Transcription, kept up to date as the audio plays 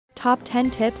Top 10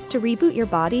 tips to reboot your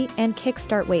body and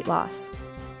kickstart weight loss.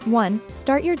 1.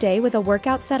 Start your day with a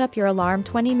workout. Set up your alarm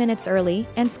 20 minutes early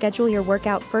and schedule your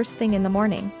workout first thing in the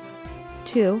morning.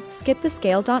 2. Skip the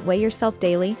scale. Don't weigh yourself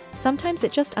daily, sometimes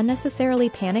it just unnecessarily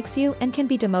panics you and can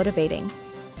be demotivating.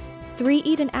 3.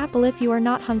 Eat an apple. If you are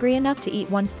not hungry enough to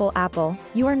eat one full apple,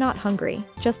 you are not hungry,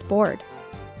 just bored.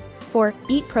 4.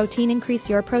 Eat protein. Increase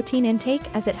your protein intake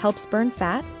as it helps burn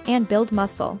fat and build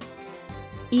muscle.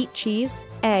 Eat cheese,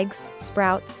 eggs,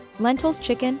 sprouts, lentils,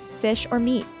 chicken, fish or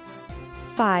meat.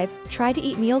 5. Try to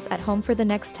eat meals at home for the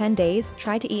next 10 days.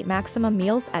 Try to eat maximum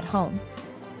meals at home.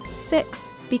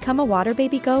 6. Become a water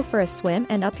baby. Go for a swim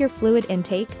and up your fluid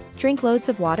intake. Drink loads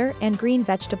of water and green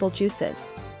vegetable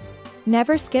juices.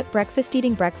 Never skip breakfast.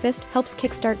 Eating breakfast helps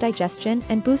kickstart digestion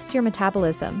and boosts your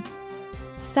metabolism.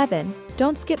 7.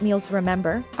 Don't skip meals.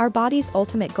 Remember, our body's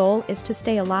ultimate goal is to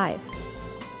stay alive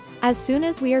as soon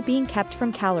as we are being kept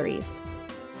from calories.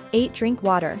 8. Drink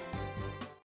water.